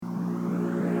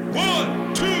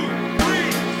1, 2, 3,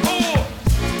 4.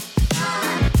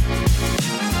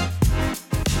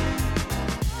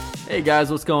 Hey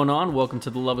guys, what's going on? Welcome to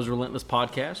the Love is Relentless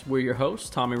podcast. We're your hosts,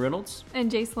 Tommy Reynolds.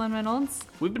 And Jacelyn Reynolds.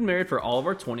 We've been married for all of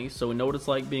our 20s, so we know what it's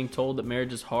like being told that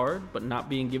marriage is hard, but not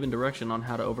being given direction on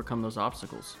how to overcome those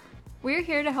obstacles. We're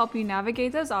here to help you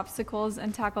navigate those obstacles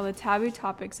and tackle the taboo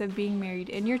topics of being married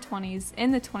in your 20s,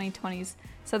 in the 2020s,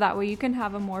 so that way you can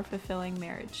have a more fulfilling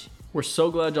marriage. We're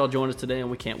so glad y'all joined us today, and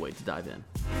we can't wait to dive in.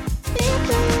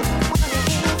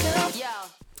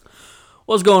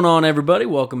 What's going on, everybody?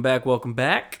 Welcome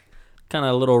back. Kind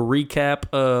of a little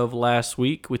recap of last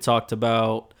week. We talked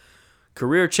about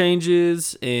career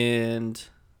changes and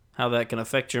how that can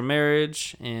affect your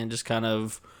marriage, and just kind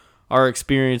of our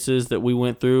experiences that we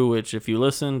went through, which if you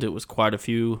listened, it was quite a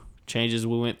few changes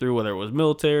we went through, whether it was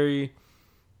military,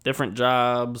 different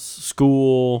jobs,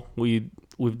 school. We've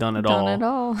done it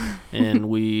all. And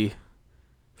we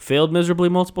failed miserably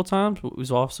multiple times, but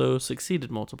we've also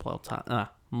succeeded multiple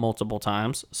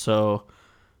times. So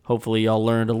hopefully y'all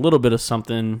learned a little bit of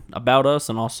something about us,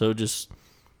 and also just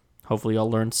hopefully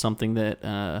y'all learned something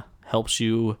that helps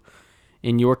you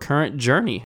in your current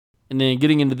journey. And then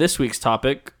getting into this week's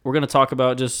topic, we're going to talk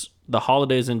about just the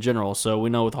holidays in general. So we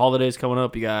know with holidays coming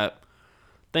up, you got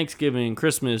Thanksgiving,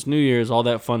 Christmas, New Year's, all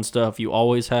that fun stuff. You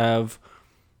always have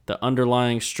the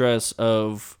underlying stress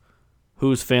of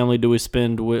whose family do we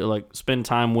spend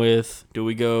time with? Do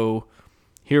we go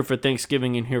here for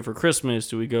Thanksgiving and here for Christmas?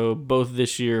 Do we go both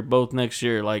this year, both next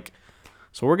year?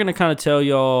 So we're going to kind of tell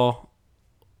y'all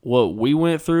what we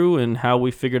went through and how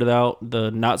we figured it out the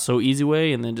not so easy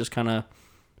way, and then just kind of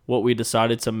what we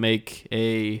decided to make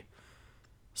a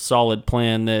solid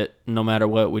plan that no matter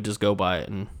what, we just go by it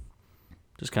and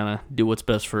just kind of do what's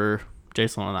best for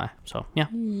Jacelyn and I. So, yeah.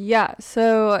 Yeah,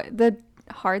 so the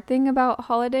hard thing about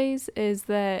holidays is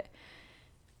that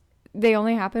they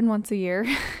only happen once a year.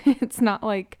 It's not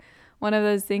like one of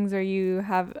those things where you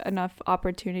have enough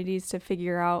opportunities to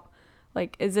figure out,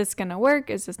 like, is this going to work?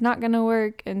 Is this not going to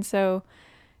work? And so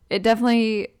it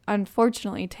definitely,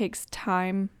 unfortunately, takes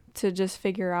time to just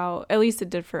figure out. At least it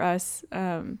did for us.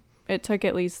 It took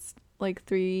at least like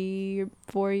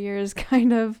 3-4 years,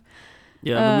 kind of.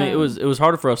 Yeah, it was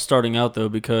harder for us starting out though,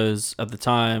 because at the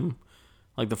time,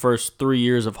 like the first 3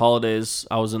 years of holidays,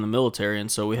 I was in the military, and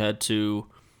so we had to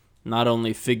not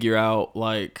only figure out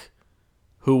like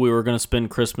who we were going to spend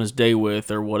Christmas Day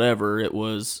with or whatever. It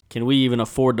was, can we even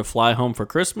afford to fly home for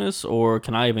Christmas, or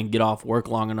can I even get off work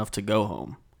long enough to go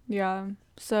home? Yeah,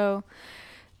 so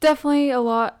definitely a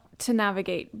lot to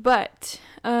navigate, but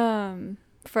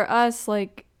for us,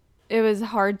 like, it was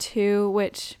hard too,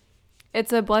 which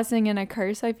it's a blessing and a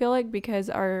curse, I feel like, because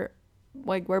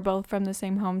we're both from the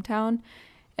same hometown,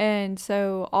 and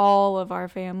so all of our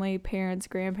family, parents,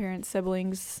 grandparents,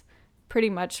 siblings, pretty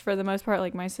much for the most part,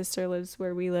 like my sister lives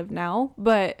where we live now,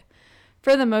 but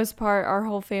for the most part, our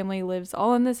whole family lives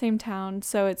all in the same town,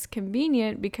 so it's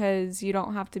convenient because you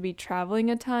don't have to be traveling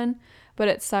a ton. But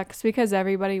it sucks because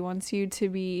everybody wants you to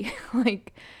be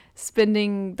like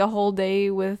spending the whole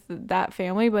day with that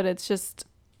family, but it's just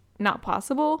not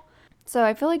possible. So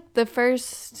I feel like the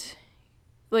first,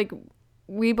 like,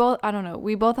 we both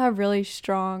have really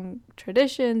strong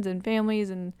traditions and families.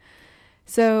 And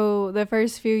so the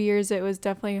first few years it was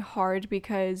definitely hard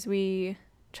because we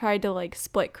tried to like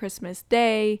split Christmas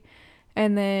Day.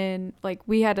 And then, like,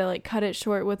 we had to, like, cut it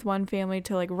short with one family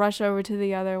to, like, rush over to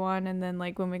the other one. And then,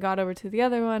 like, when we got over to the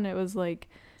other one, it was, like,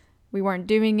 we weren't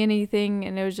doing anything.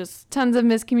 And it was just tons of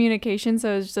miscommunication.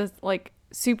 So it was just, like,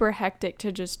 super hectic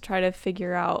to just try to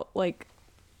figure out, like,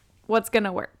 what's going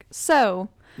to work. So,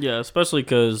 yeah, especially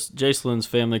because Jacelyn's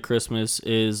family Christmas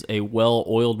is a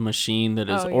well-oiled machine that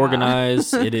is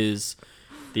organized. It is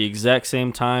the exact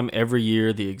same time every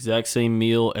year, the exact same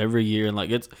meal every year. And, like,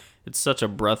 it's such a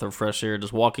breath of fresh air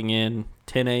just walking in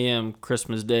 10 a.m.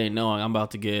 Christmas Day knowing I'm about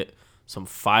to get some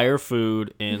fire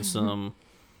food and some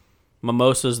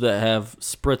mimosas that have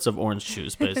spritz of orange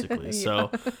juice, basically. Yeah.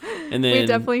 So, and then we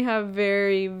definitely have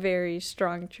very, very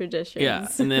strong traditions. Yeah,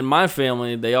 and then my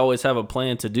family, they always have a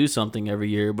plan to do something every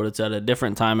year, but it's at a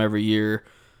different time every year.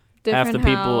 Half the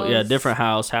people, different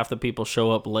house. Half the people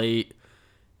show up late,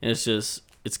 and it's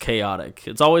chaotic.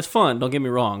 It's always fun, don't get me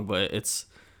wrong, but it's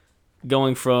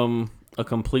going from a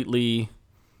completely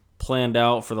planned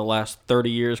out for the last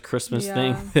 30 years Christmas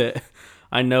thing that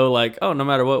I know, like, oh, no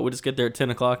matter what, we just get there at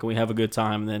 10 o'clock and we have a good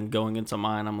time. And then going into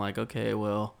mine, I'm like, okay,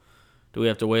 well, do we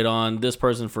have to wait on this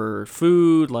person for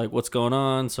food? Like, what's going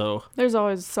on? So there's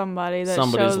always somebody's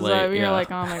shows late, up. You're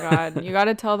like, oh my God, you got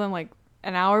to tell them like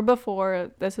an hour before,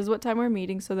 this is what time we're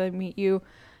meeting, so they meet you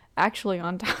actually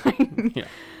on time. Yeah.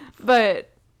 But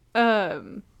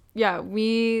Yeah,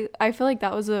 I feel like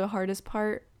that was the hardest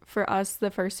part for us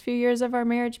the first few years of our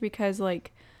marriage because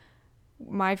like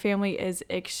my family is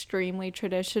extremely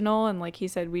traditional and like he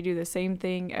said we do the same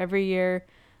thing every year.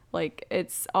 Like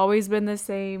it's always been the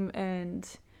same and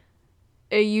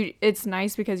it's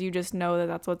nice because you just know that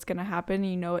that's what's going to happen.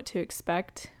 You know what to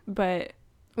expect. But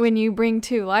when you bring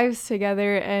two lives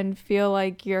together and feel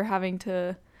like you're having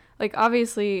to, like,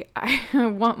 obviously I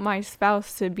want my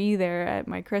spouse to be there at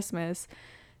my Christmas.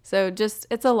 So just,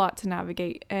 it's a lot to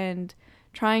navigate and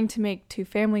trying to make two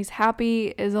families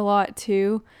happy is a lot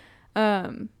too.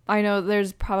 I know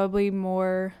there's probably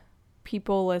more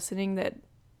people listening that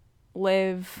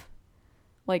live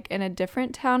like in a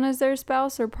different town as their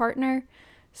spouse or partner.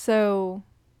 So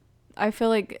I feel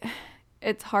like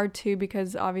it's hard too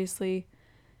because obviously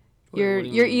you're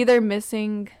mean? either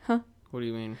missing, What do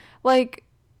you mean? like,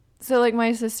 so like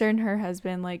my sister and her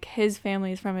husband, like his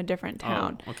family's from a different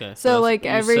town. Oh, okay. So like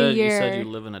every year. You said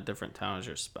you live in a different town as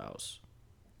your spouse.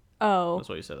 Oh. That's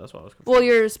what you said. That's why I was confused. Well,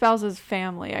 your spouse's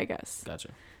family, I guess. Gotcha.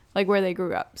 Like where they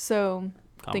grew up. So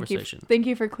Conversation. Thank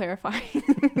you for clarifying.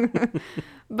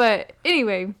 But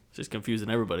anyway. It's just confusing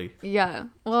everybody. Yeah.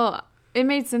 Well, it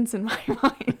made sense in my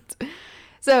mind.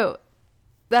 So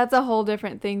that's a whole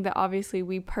different thing that obviously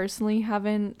we personally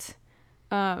haven't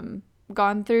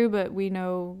gone through, but we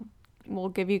know we'll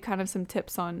give you kind of some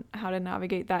tips on how to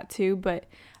navigate that too. But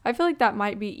I feel like that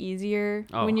might be easier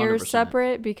when you're 100%.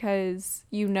 separate because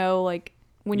you know, like,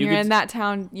 when you're in that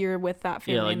town, you're with that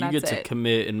family. Yeah, like and you that's get to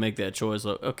commit and make that choice.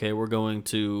 Like, okay, we're going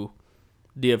to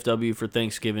DFW for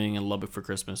Thanksgiving and Lubbock for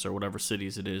Christmas or whatever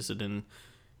cities it is. And then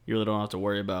you really don't have to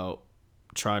worry about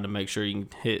trying to make sure you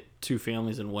can hit two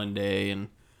families in one day. And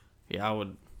yeah,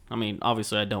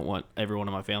 obviously I don't want everyone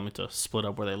in my family to split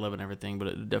up where they live and everything, but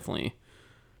it would definitely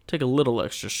take a little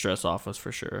extra stress off us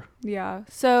for sure. Yeah.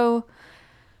 So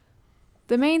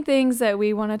the main things that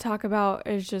we want to talk about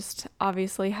is just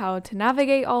obviously how to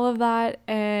navigate all of that.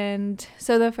 And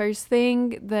so the first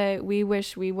thing that we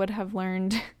wish we would have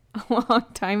learned a long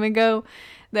time ago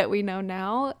that we know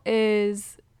now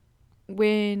is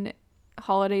when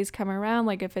holidays come around,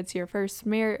 like if it's your first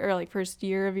first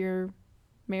year of your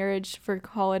marriage for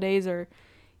holidays, or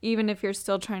even if you're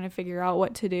still trying to figure out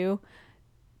what to do,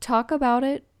 talk about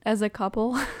it as a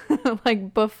couple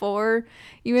like before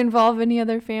you involve any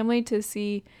other family to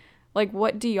see like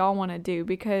what do y'all want to do,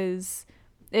 because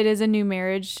it is a new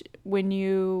marriage. When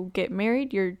you get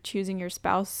married, you're choosing your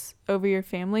spouse over your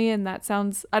family, and that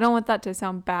sounds, I don't want that to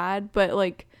sound bad, but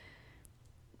like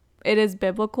it is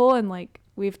biblical, and like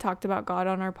we've talked about God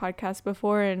on our podcast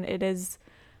before, and it is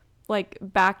like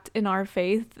backed in our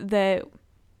faith that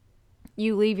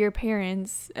you leave your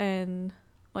parents and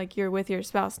like you're with your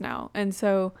spouse now. And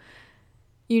so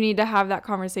you need to have that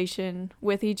conversation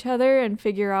with each other and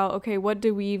figure out, okay, what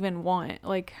do we even want?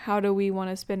 Like, how do we want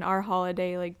to spend our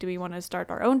holiday? Like, do we want to start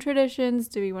our own traditions?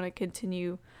 Do we want to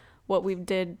continue what we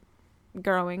did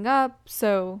growing up?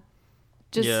 So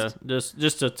just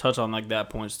to touch on like that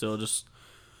point still, just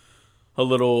a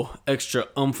little extra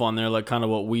oomph on there, like kind of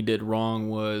what we did wrong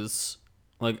was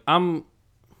like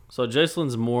so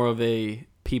Jacelyn's more of a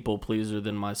people pleaser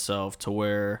than myself, to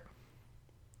where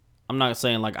I'm not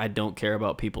saying like I don't care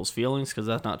about people's feelings, because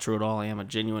that's not true at all. I am a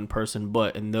genuine person,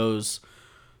 but in those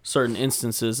certain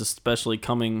instances, especially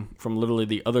coming from literally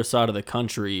the other side of the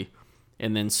country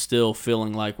and then still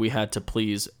feeling like we had to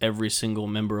please every single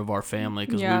member of our family,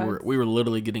 because we were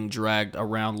literally getting dragged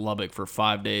around Lubbock for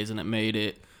 5 days, and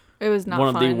it was not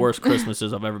one fun. of the worst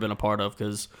Christmases I've ever been a part of,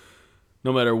 because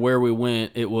no matter where we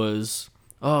went, it was,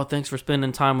 oh, thanks for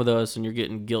spending time with us, and you're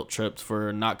getting guilt tripped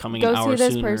for not coming an hour sooner. Go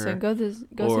see this person. Go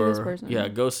see this person. Yeah,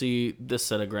 go see this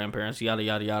set of grandparents, yada,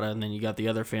 yada, yada. And then you got the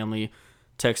other family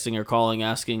texting or calling,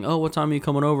 asking, oh, what time are you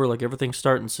coming over? Like, everything's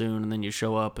starting soon. And then you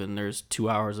show up, and there's 2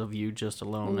 hours of you just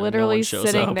alone. Literally and no one shows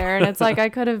sitting up. there. And it's like, I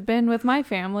could have been with my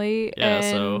family. Yeah,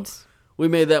 and so we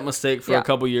made that mistake for a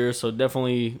couple years. So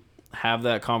definitely have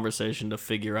that conversation to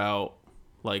figure out,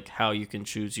 like, how you can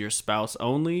choose your spouse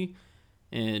only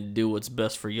and do what's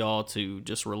best for y'all to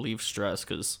just relieve stress,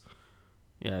 because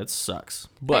yeah, it sucks.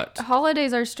 But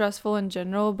holidays are stressful in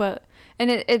general, and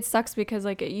it sucks because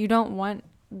like you don't want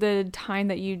the time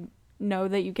that you know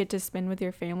that you get to spend with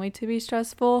your family to be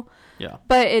stressful. Yeah,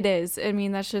 but it is. I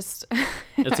mean, that's just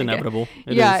it's inevitable.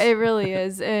 It really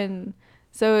is. And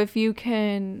so if you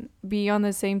can be on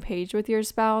the same page with your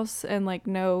spouse and like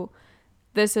know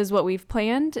this is what we've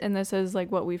planned and this is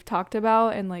like what we've talked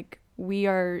about, and like we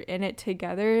are in it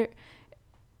together,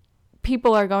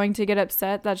 people are going to get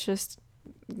upset. That's just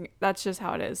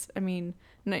how it is. I mean,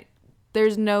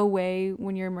 there's no way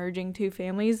when you're merging two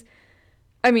families.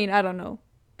 I mean, I don't know.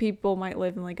 people might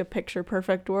live in like a picture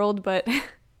perfect world, but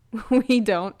we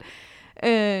don't.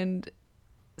 And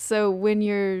so when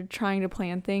you're trying to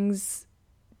plan things,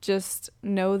 just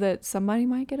know that somebody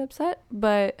might get upset,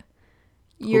 but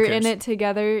you're in it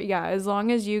together. Yeah, as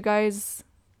long as you guys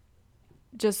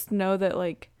just know that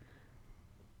like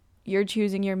you're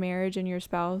choosing your marriage and your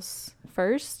spouse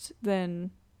first,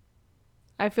 then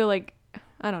I feel like,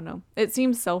 I don't know, it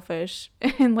seems selfish.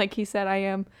 And like he said, I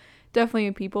am definitely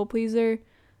a people pleaser.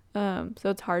 So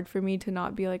it's hard for me to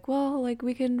not be like, well, like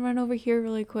we can run over here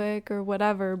really quick or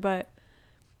whatever. But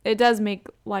it does make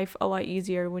life a lot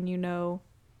easier when you know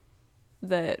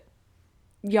that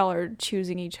y'all are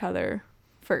choosing each other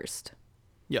first.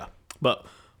 Yeah. But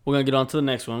we're going to get on to the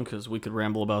next one because we could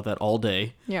ramble about that all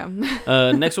day. Yeah.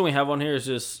 Next one we have on here is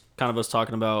just kind of us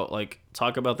talking about, like,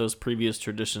 talk about those previous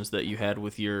traditions that you had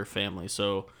with your family.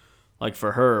 So, like,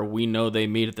 for her, we know they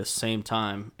meet at the same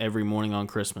time every morning on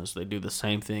Christmas. They do the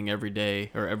same thing every day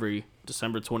or every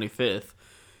December 25th.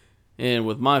 And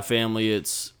with my family,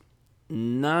 it's,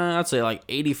 I'd say like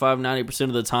 85-90%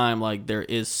 of the time, like, there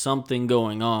is something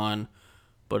going on,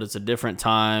 but it's a different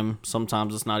time.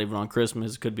 Sometimes it's not even on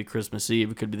Christmas. It could be Christmas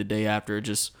Eve. It could be the day after. It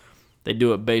just, they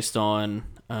do it based on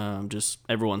just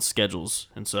everyone's schedules.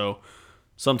 And so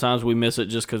sometimes we miss it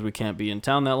just because we can't be in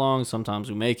town that long. Sometimes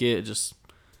we make it.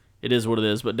 It is what it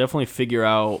is. But definitely figure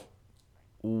out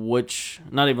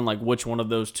not even like which one of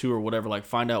those two or whatever, like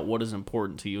find out what is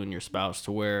important to you and your spouse,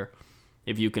 to where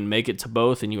if you can make it to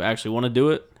both and you actually want to do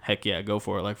it, heck yeah, go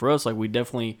for it. Like for us, like we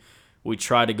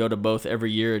try to go to both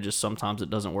every year. Just sometimes it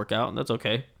doesn't work out, and that's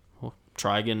okay. We'll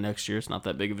try again next year. It's not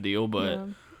that big of a deal, but yeah.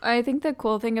 I think the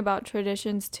cool thing about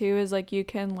traditions too is like you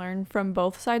can learn from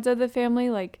both sides of the family,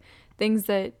 like things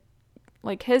that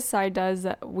like his side does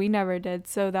that we never did.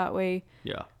 So that way,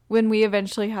 yeah, when we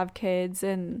eventually have kids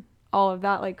and all of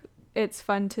that, like it's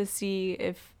fun to see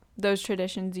if those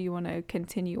traditions you want to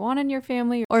continue on in your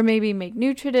family, or maybe make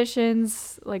new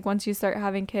traditions like once you start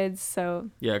having kids. So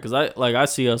yeah, because I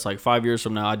see us like 5 years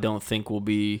from now, I don't think we'll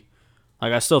be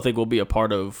like, I still think we'll be a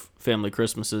part of family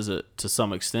Christmases to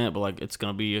some extent, but like it's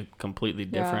gonna be completely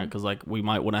different because like we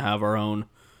might want to have our own,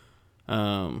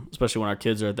 especially when our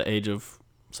kids are at the age of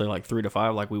say like 3 to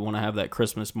 5, like we want to have that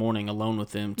Christmas morning alone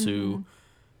with them to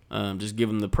just give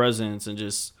them the presents and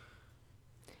just.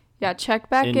 Yeah, check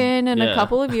back in a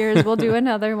couple of years. We'll do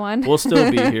another one. We'll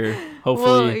still be here.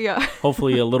 Hopefully, well, yeah.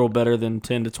 Hopefully a little better than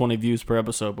 10 to 20 views per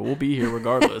episode, but we'll be here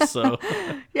regardless. So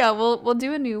yeah, we'll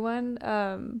do a new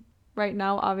one. Right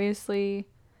now, obviously,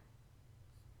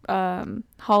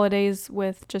 holidays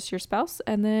with just your spouse,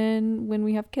 and then when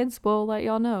we have kids, we'll let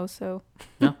y'all know. So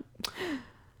yeah.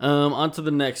 On to the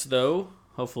next though.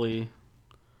 Hopefully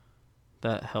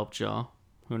that helped y'all.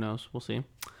 Who knows? We'll see.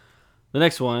 The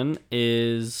next one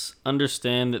is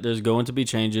understand that there's going to be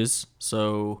changes.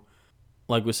 So,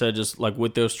 like we said, just like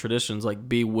with those traditions, like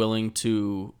be willing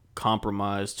to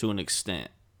compromise to an extent.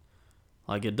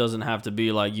 Like it doesn't have to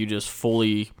be like you just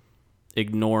fully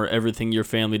ignore everything your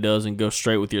family does and go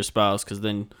straight with your spouse, because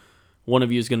then one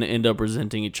of you is going to end up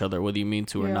resenting each other, whether you mean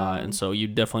to or not. And so you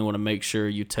definitely want to make sure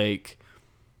you take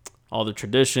all the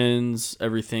traditions,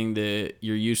 everything that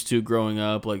you're used to growing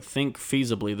up. Like think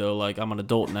feasibly though, like I'm an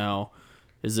adult now.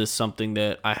 Is this something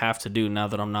that I have to do now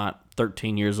that I'm not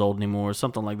 13 years old anymore?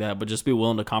 Something like that. But just be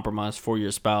willing to compromise for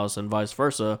your spouse and vice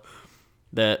versa,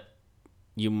 that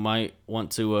you might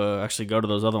want to actually go to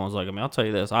those other ones. Like, I mean, I'll tell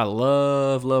you this. I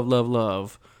love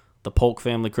the Polk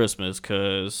family Christmas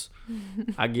because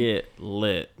I get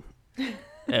lit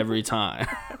every time.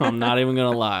 I'm not even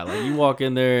going to lie. Like, you walk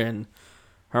in there and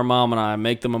her mom and I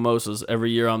make the mimosas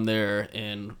every year I'm there,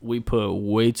 and we put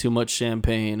way too much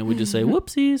champagne, and we just say,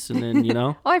 whoopsies, and then, you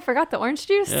know. Oh, I forgot the orange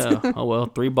juice. Yeah. Oh, well,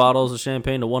 3 bottles of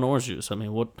champagne to 1 orange juice. I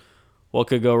mean, what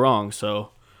could go wrong? So,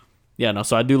 yeah, no,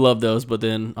 so I do love those, but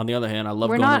then, on the other hand, I love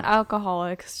We're going not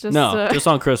alcoholics. Just just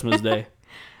on Christmas Day.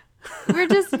 We're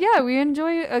just, we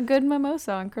enjoy a good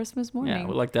mimosa on Christmas morning. Yeah,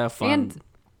 we like to have fun. And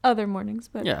other mornings,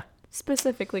 but yeah,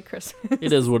 specifically Christmas.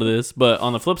 It is what it is. But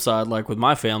on the flip side, like with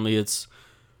my family, it's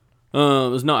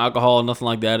there's no alcohol, nothing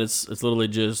like that. It's literally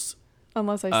just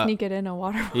unless I sneak it in a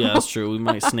water bottle. Yeah, that's true. We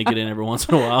might sneak it in every once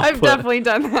in a while. I've definitely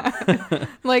done that.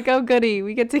 Like, oh goody,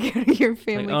 we get to go to your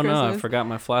family like, oh Christmas. no, I forgot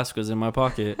my flask was in my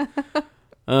pocket.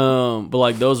 But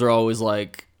like those are always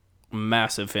like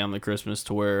massive family Christmas,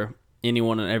 to where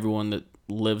anyone and everyone that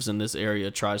lives in this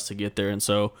area tries to get there, and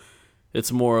so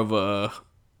it's more of a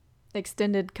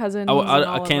extended cousins.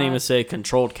 I can't even say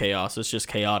controlled chaos. It's just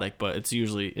chaotic, but it's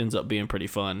usually ends up being pretty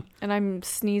fun. And I'm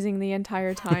sneezing the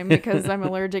entire time because I'm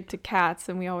allergic to cats,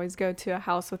 and we always go to a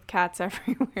house with cats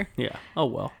everywhere. Yeah. Oh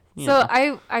well. you So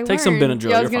know. I Take some learned. Benadryl,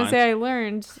 Yeah, I was you're gonna fine. say I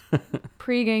learned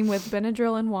pregame with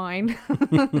Benadryl and wine,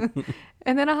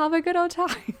 and then I'll have a good old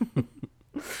time.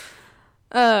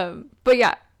 But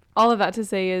yeah, all of that to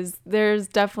say is there's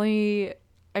definitely.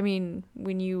 I mean,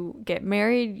 when you get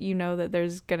married, you know that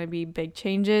there's gonna be big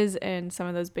changes, and some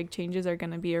of those big changes are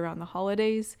gonna be around the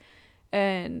holidays,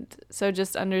 and so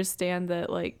just understand that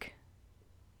like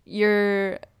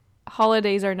your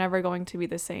holidays are never going to be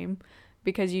the same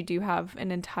because you do have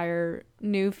an entire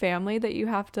new family that you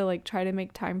have to like try to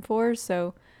make time for.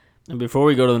 So, And before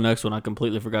we go to the next one, I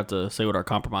completely forgot to say what our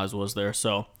compromise was there.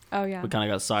 So oh yeah, we kind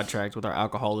of got sidetracked with our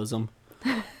alcoholism.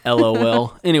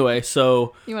 LOL. Anyway,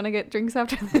 so you want to get drinks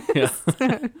after this?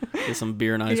 yeah, get some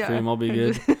beer and ice Yeah, cream. I'll be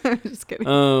good. Just kidding.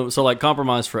 So like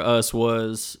compromise for us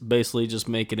was basically just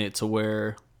making it to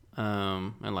where,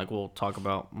 and like we'll talk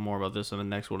about more about this in the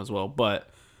next one as well. But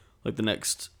like the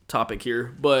next topic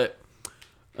here, but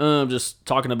just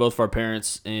talking to both of our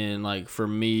parents and like for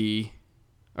me,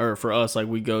 or for us, like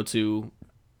we go to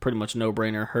pretty much no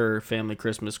brainer her family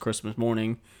Christmas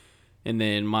morning. And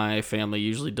then my family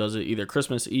usually does it either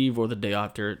Christmas Eve or the day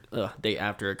after. Day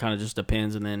after, it kind of just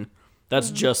depends. And then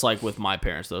that's just like with my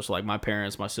parents though. So like my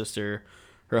parents, my sister,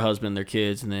 her husband, their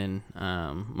kids, and then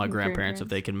my grandparents if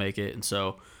they can make it. And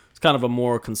so it's kind of a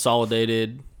more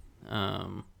consolidated,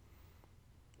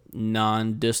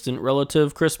 non-distant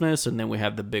relative Christmas. And then we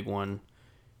have the big one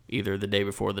either the day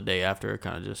before or the day after.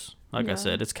 Kind of just like I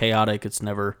said, it's chaotic. It's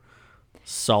never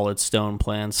solid stone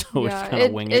plan, so we just kind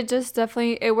of wing it. It just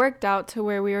definitely it worked out to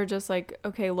where we were just like,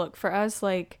 okay, look, for us,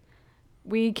 like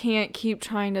we can't keep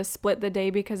trying to split the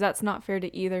day because that's not fair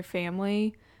to either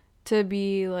family to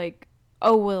be like,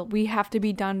 oh well, we have to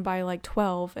be done by like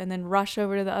 12 and then rush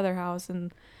over to the other house.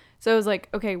 And so it was like,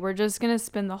 okay, we're just gonna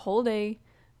spend the whole day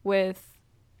with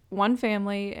one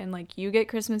family, and like you get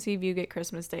Christmas Eve, you get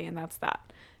Christmas Day, and that's that.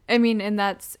 I mean, and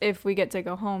that's if we get to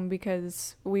go home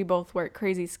because we both work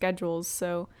crazy schedules.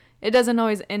 So it doesn't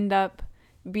always end up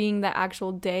being the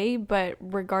actual day, but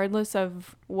regardless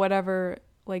of whatever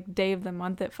like day of the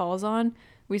month it falls on,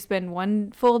 we spend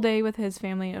one full day with his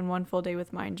family and one full day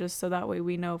with mine, just so that way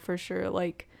we know for sure,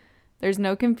 like there's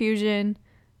no confusion.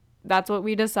 That's what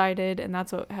we decided and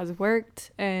that's what has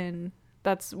worked, and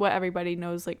that's what everybody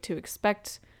knows like to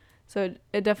expect. So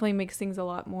it definitely makes things a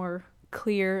lot more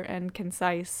clear and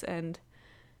concise and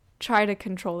try to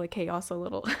control the chaos a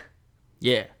little.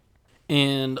 Yeah.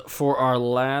 And for our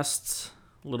last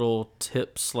little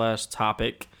tip /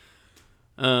 topic,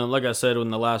 like I said in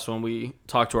the last one, we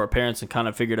talked to our parents and kind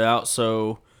of figured it out.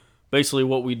 So basically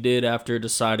what we did after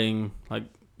deciding, like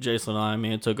Jason and I,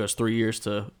 man, it took us 3 years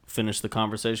to finish the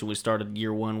conversation. We started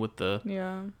year one with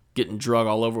the getting drug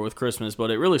all over with Christmas, but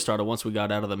it really started once we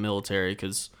got out of the military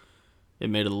because it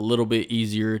made it a little bit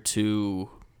easier to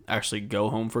actually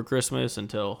go home for Christmas.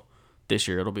 Until this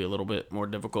year, it'll be a little bit more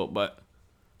difficult. But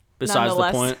besides the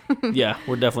point, yeah,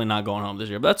 we're definitely not going home this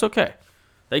year. But that's okay.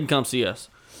 They can come see us.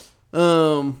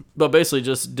 But basically,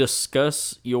 just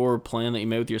discuss your plan that you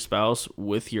made with your spouse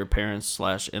with your parents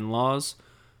 / in-laws,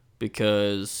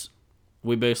 because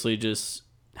we basically just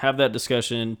have that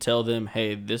discussion. Tell them,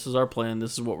 hey, this is our plan.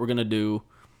 This is what we're gonna do.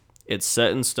 It's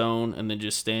set in stone, and then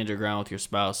just stand your ground with your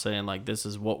spouse saying, like, this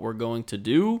is what we're going to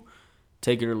do.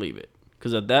 Take it or leave it.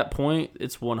 Because at that point,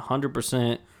 it's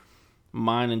 100%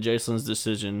 mine and Jason's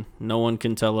decision. No one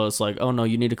can tell us, like, oh, no,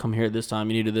 you need to come here at this time.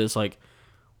 You need to do this. Like,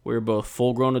 we're both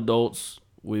full-grown adults.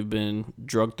 We've been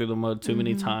drugged through the mud too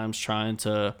many times trying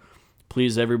to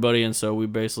please everybody. And so we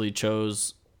basically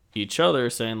chose each other,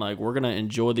 saying, like, we're going to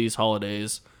enjoy these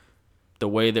holidays the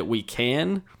way that we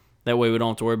can. That way we don't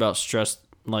have to worry about stress,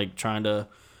 like trying to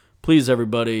please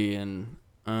everybody and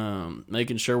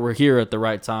making sure we're here at the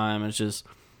right time. It's just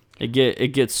it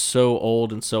gets so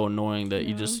old and so annoying that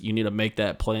you need to make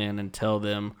that plan and tell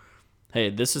them,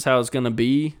 hey, this is how it's gonna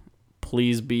be.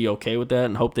 Please be okay with that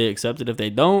and hope they accept it. If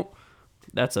they don't,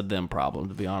 that's a them problem,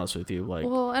 to be honest with you. Like,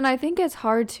 well, and I think it's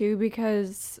hard too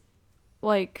because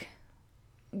like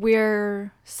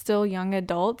we're still young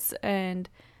adults, and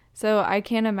so I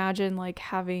can't imagine like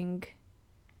having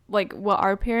like what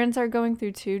our parents are going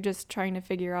through too, just trying to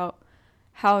figure out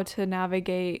how to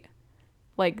navigate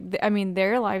like I mean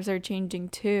their lives are changing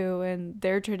too, and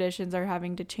their traditions are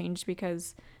having to change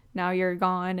because now you're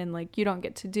gone and like you don't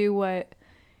get to do what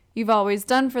you've always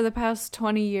done for the past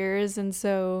 20 years. And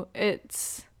so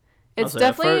it's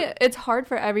definitely it's hard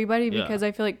for everybody because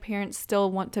I feel like parents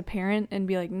still want to parent and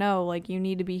be like, no, like you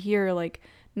need to be here, like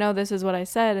no, this is what I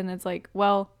said. And it's like,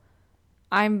 well,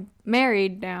 I'm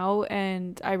married now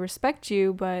and I respect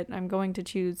you, but I'm going to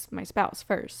choose my spouse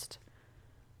first.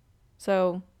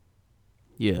 So,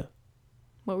 yeah.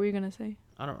 what were you going to say?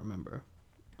 I don't remember.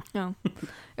 No.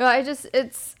 Well,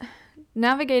 it's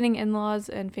navigating in-laws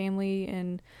and family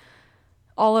and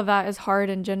all of that is hard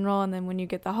in general. And then when you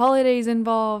get the holidays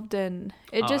involved and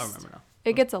it I just, remember now.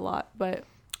 it gets a lot, but.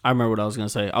 I remember what I was going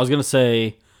to say. I was going to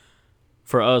say,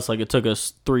 for us, like, it took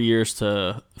us 3 years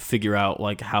to figure out,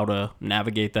 like, how to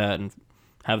navigate that and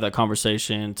have that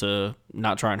conversation to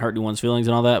not try and hurt anyone's feelings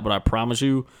and all that. But I promise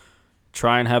you,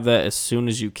 try and have that as soon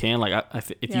as you can. Like,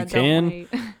 if you can,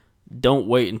 don't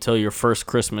wait until your first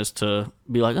Christmas to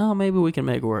be like, oh, maybe we can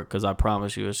make it work. Because I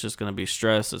promise you, it's just going to be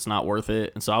stress. It's not worth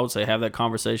it. And so I would say have that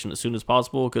conversation as soon as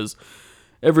possible, because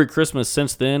every Christmas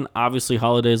since then, obviously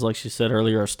holidays, like she said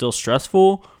earlier, are still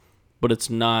stressful, but it's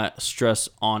not stress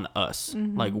on us.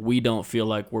 Mm-hmm. Like, we don't feel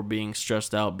like we're being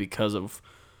stressed out because of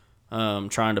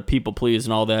trying to people please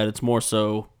and all that. It's more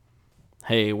so,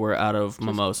 hey, we're out of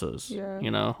mimosas,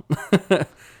 you know,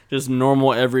 just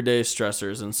normal everyday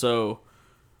stressors. And so,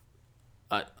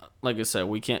 like I said,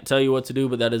 we can't tell you what to do,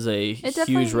 but that is a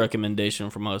huge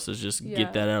recommendation from us, is just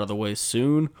get that out of the way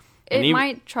soon. It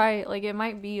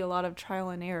might be a lot of trial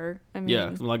and error. I mean,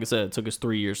 yeah, like I said, it took us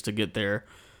 3 years to get there.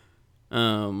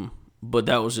 But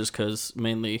that was just because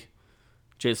mainly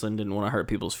Jason didn't want to hurt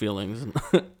people's feelings.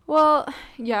 Well,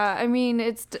 yeah, I mean,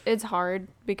 it's hard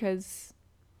because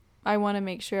I want to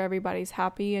make sure everybody's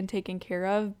happy and taken care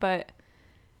of, but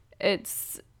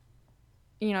it's,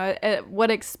 you know, at what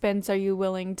expense are you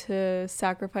willing to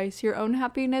sacrifice your own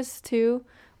happiness to?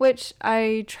 Which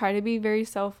I try to be very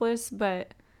selfless,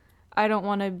 but I don't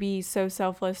want to be so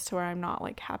selfless to where I'm not,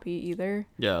 like, happy either.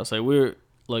 Yeah, so we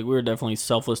were definitely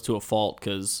selfless to a fault,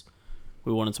 because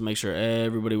we wanted to make sure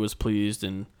everybody was pleased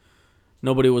and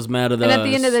nobody was mad at us. And at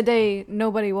the end of the day,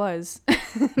 nobody was.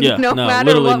 Yeah, no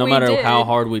matter how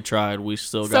hard we tried, we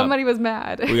still somebody was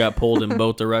mad. We got pulled in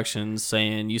both directions,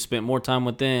 saying you spent more time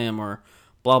with them or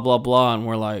blah blah blah, and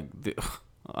we're like,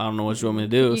 I don't know what you want me to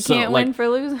do. You can't win for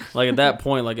losing. Like, at that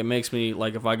point, like, it makes me,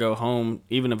 like, if I go home,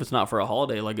 even if it's not for a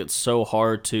holiday, like, it's so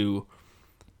hard to,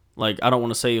 like, I don't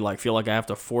want to say, like, feel like I have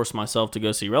to force myself to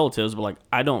go see relatives, but, like,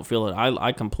 I don't feel it.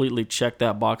 I completely check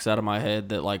that box out of my head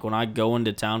that, like, when I go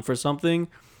into town for something,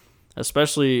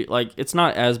 especially, like, it's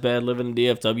not as bad living in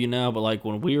DFW now, but, like,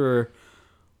 when we were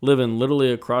living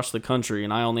literally across the country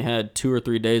and I only had 2 or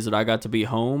 3 days that I got to be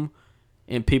home,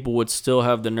 and people would still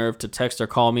have the nerve to text or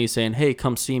call me saying, hey,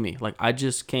 come see me. Like, I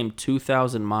just came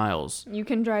 2,000 miles. You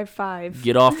can drive 5.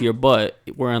 Get off your butt.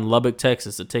 We're in Lubbock,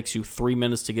 Texas. It takes you 3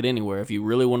 minutes to get anywhere. If you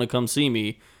really want to come see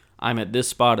me, I'm at this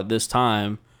spot at this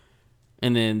time.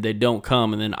 And then they don't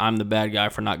come, and then I'm the bad guy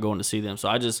for not going to see them. So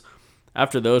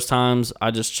after those times,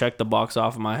 I just checked the box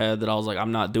off in my head that I was like,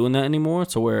 I'm not doing that anymore.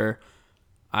 To where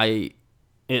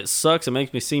it sucks. It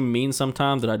makes me seem mean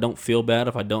sometimes that I don't feel bad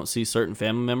if I don't see certain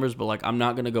family members, but, like, I'm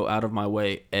not going to go out of my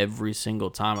way every single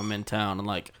time I'm in town. And,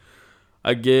 like,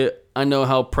 I know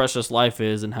how precious life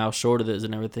is and how short it is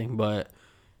and everything, but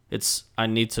I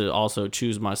need to also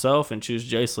choose myself and choose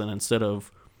Jason instead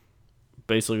of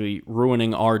basically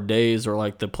ruining our days or,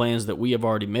 like, the plans that we have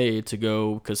already made to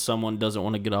go because someone doesn't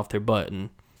want to get off their butt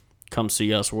and come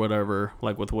see us or whatever,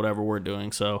 like, with whatever we're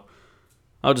doing. So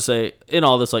I'll just say, in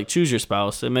all this, like, choose your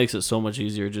spouse. It makes it so much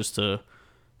easier just to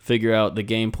figure out the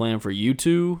game plan for you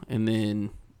two, and then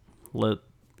let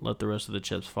the rest of the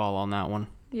chips fall on that one.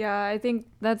 Yeah, I think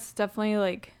that's definitely,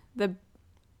 like,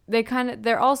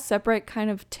 they're all separate kind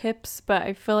of tips, but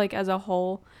I feel like as a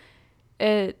whole,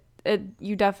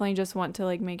 you definitely just want to,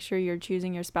 like, make sure you're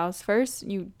choosing your spouse first.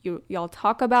 Y'all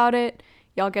talk about it,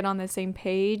 y'all get on the same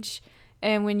page,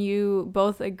 and when you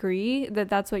both agree that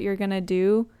that's what you're gonna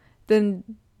do, then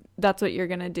that's what you're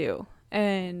going to do.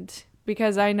 And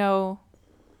because I know,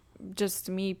 just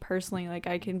me personally, like,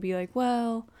 I can be like,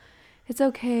 well, it's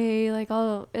okay. Like,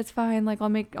 it's fine. Like,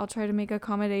 I'll try to make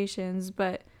accommodations.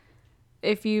 But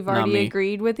if you've already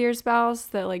agreed with your spouse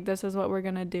that, like, this is what we're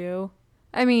going to do,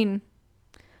 I mean,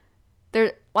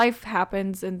 life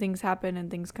happens and things happen and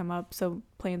things come up. So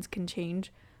plans can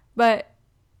change, but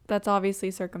that's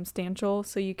obviously circumstantial.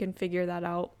 So you can figure that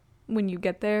out when you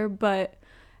get there. But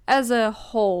as a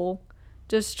whole,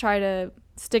 just try to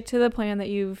stick to the plan that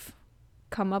you've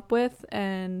come up with.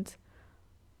 And,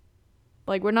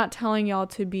 like, we're not telling y'all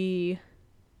to be,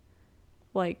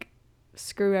 like,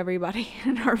 screw everybody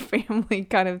in our family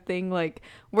kind of thing. Like,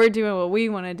 we're doing what we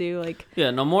want to do. Like,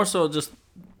 yeah, no, more so just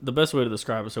the best way to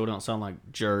describe it so we don't sound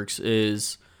like jerks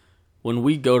is when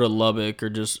we go to Lubbock or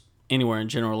just anywhere in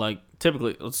general, like,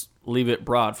 typically, let's leave it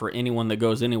broad for anyone that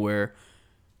goes anywhere,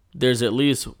 there's at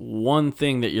least one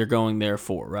thing that you're going there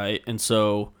for, right? And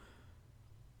so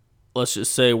let's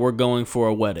just say we're going for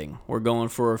a wedding, we're going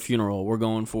for a funeral, we're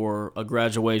going for a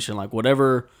graduation, like,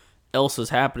 whatever else is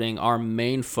happening, our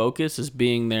main focus is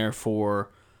being there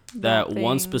for that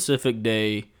one thing. specific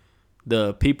day,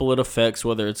 the people it affects,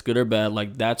 whether it's good or bad.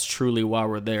 Like, that's truly why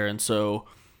we're there. And so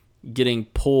getting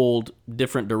pulled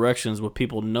different directions with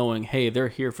people knowing, hey, they're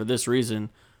here for this reason.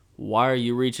 Why are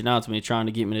you reaching out to me trying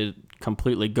to get me to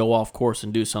completely go off course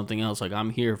and do something else? Like,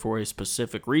 I'm here for a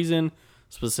specific reason,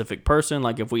 specific person.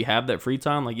 Like, if we have that free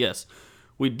time, like, yes,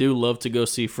 we do love to go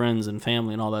see friends and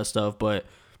family and all that stuff. But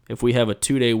if we have a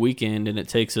 2-day weekend and it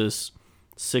takes us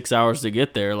 6 hours to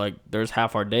get there, like, there's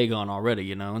half our day gone already,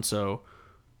 you know? And so,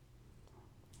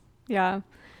 Yeah.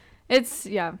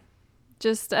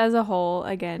 Just as a whole,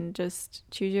 again, just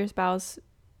choose your spouse,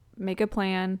 make a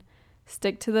plan,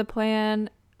 stick to the plan,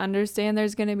 understand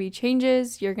there's going to be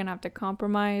changes. You're going to have to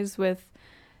compromise with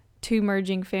 2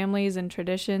 merging families and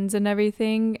traditions and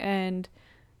everything. And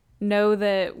know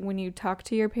that when you talk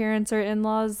to your parents or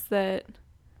in-laws that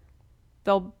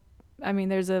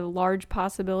there's a large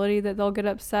possibility that they'll get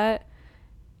upset.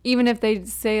 Even if they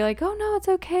say like, oh no, it's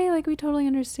okay. Like, we totally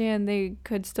understand. They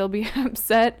could still be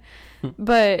upset,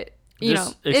 but you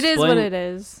know, it is what it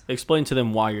is. Explain to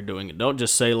them why you're doing it. Don't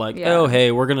just say like, Yeah. oh,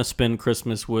 hey, we're going to spend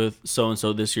Christmas with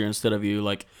so-and-so this year instead of you.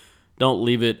 Like, don't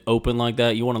leave it open like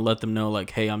that. You want to let them know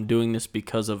like, hey, I'm doing this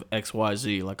because of X, Y,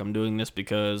 Z. Like, I'm doing this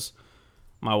because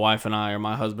my wife and I or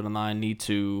my husband and I need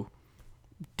to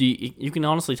you can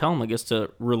honestly tell them, like, it's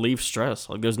to relieve stress.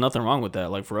 Like, there's nothing wrong with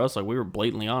that. Like, for us, like, we were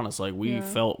blatantly honest. Like, we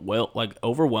felt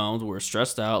overwhelmed. We were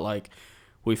stressed out. Like,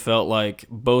 we felt like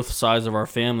both sides of our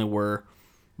family were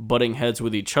butting heads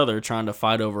with each other trying to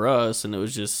fight over us, and it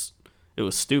was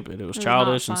stupid. It was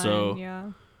childish. Not And so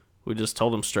fun, we just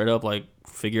told them straight up, like,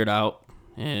 figure it out,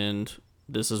 and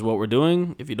this is what we're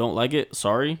doing. If you don't like it,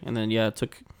 sorry. And then it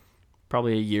took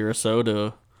probably a year or so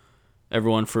to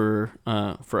everyone for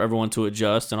everyone to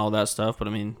adjust and all that stuff. But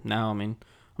now I'm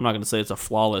not going to say it's a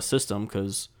flawless system,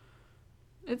 because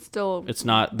it's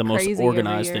not the most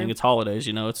organized thing. It's holidays,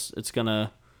 you know. It's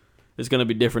gonna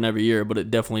be different every year, but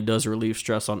it definitely does relieve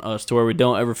stress on us to where we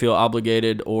don't ever feel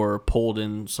obligated or pulled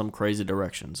in some crazy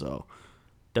direction. So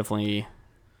definitely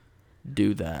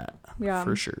do that.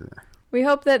 For sure. We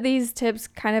hope that these tips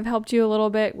kind of helped you a little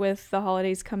bit with the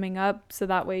holidays coming up, so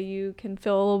that way you can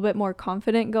feel a little bit more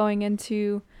confident going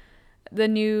into the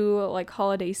new like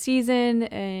holiday season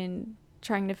and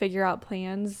trying to figure out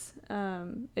plans.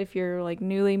 If you're like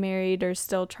newly married or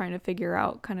still trying to figure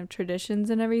out kind of traditions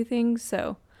and everything.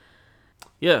 So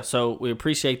so we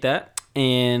appreciate that.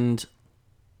 And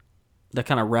that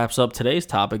kind of wraps up today's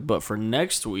topic. But for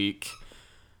next week,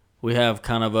 we have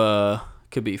kind of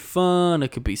could be fun, it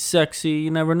could be sexy,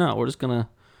 you never know. We're just going to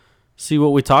see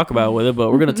what we talk about with it. But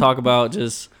we're going to talk about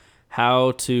just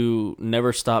how to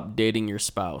never stop dating your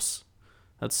spouse.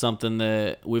 That's something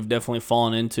that we've definitely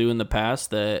fallen into in the past,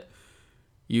 that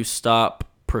you stop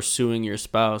pursuing your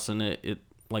spouse, and it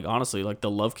like, honestly, like, the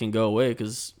love can go away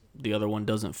because the other one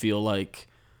doesn't feel like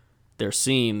they're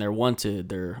seen, they're wanted,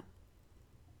 they're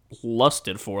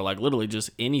lusted for, like, literally just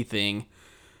anything.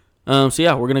 We're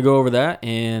going to go over that,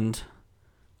 and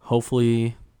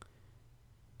hopefully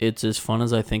it's as fun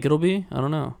as I think it'll be. I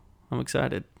don't know. I'm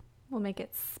excited. we'll make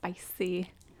it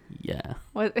spicy. Yeah.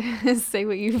 What? Say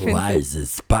what you've been Why is it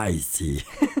spicy?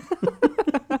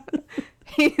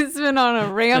 He's been on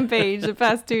a rampage the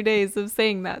past 2 days of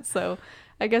saying that, so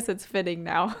I guess it's fitting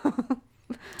now.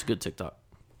 It's a good TikTok.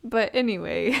 But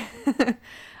anyway,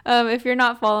 if you're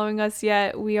not following us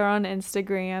yet, we are on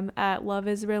Instagram at Love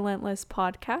is Relentless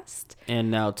Podcast. And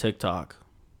now TikTok.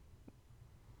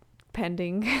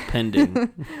 Pending.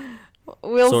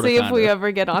 We'll Sorta, see if we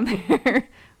ever get on there.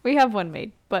 We have one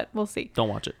made, but we'll see. Don't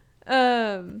watch it.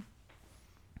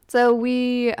 So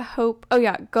we hope,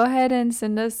 go ahead and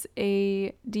send us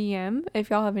a DM if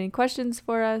y'all have any questions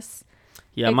for us.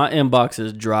 Yeah, my inbox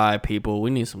is dry, people. We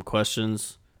need some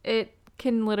questions. It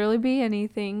can literally be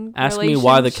anything. Ask me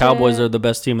why the Cowboys are the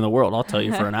best team in the world. I'll tell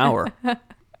you for an hour.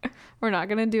 We're not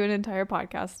going to do an entire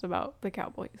podcast about the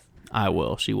Cowboys. I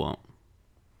will. She won't.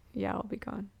 Yeah, I'll be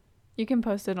gone. You can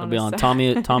post it on I'll be on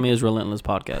Tommy is Relentless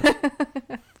podcast.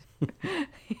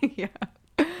 Yeah.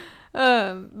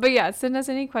 But yeah, send us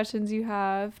any questions you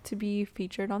have to be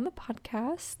featured on the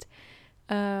podcast.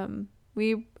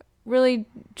 We really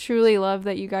truly love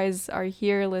that you guys are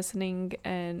here listening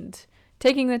and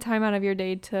taking the time out of your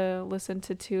day to listen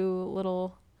to two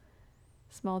little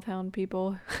small town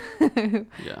people who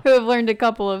have learned a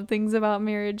couple of things about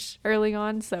marriage early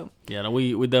on. So yeah, no,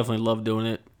 we definitely love doing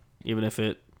it, even if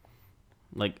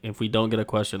if we don't get a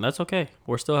question, that's okay.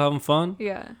 We're still having fun.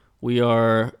 Yeah. We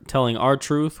are telling our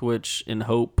truth, which in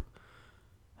hope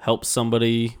helps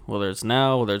somebody, whether it's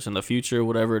now, whether it's in the future,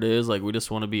 whatever it is. Like, we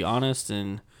just want to be honest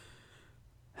and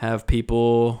have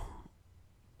people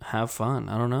have fun.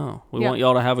 I don't know. We Yeah. want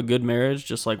y'all to have a good marriage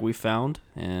just like we found.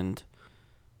 And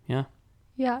yeah.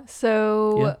 Yeah.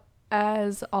 So, Yeah.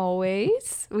 as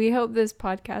always, we hope this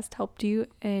podcast helped you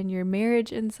in your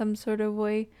marriage in some sort of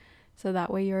way. So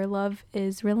that way your love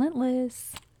is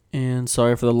relentless. And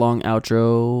sorry for the long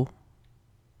outro.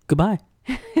 Goodbye.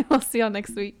 We'll see y'all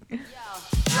next week.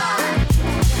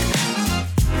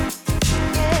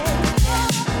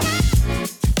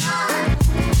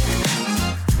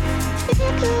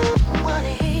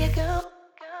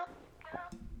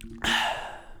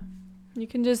 You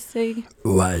can just say,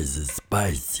 Why is it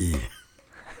spicy?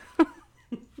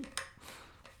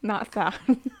 not that.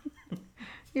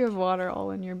 You have water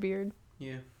all in your beard.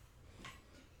 Yeah.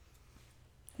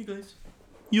 Hey guys.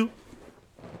 You.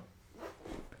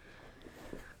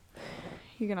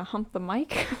 You're gonna hump the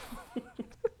mic?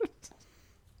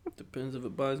 Depends if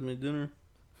it buys me dinner.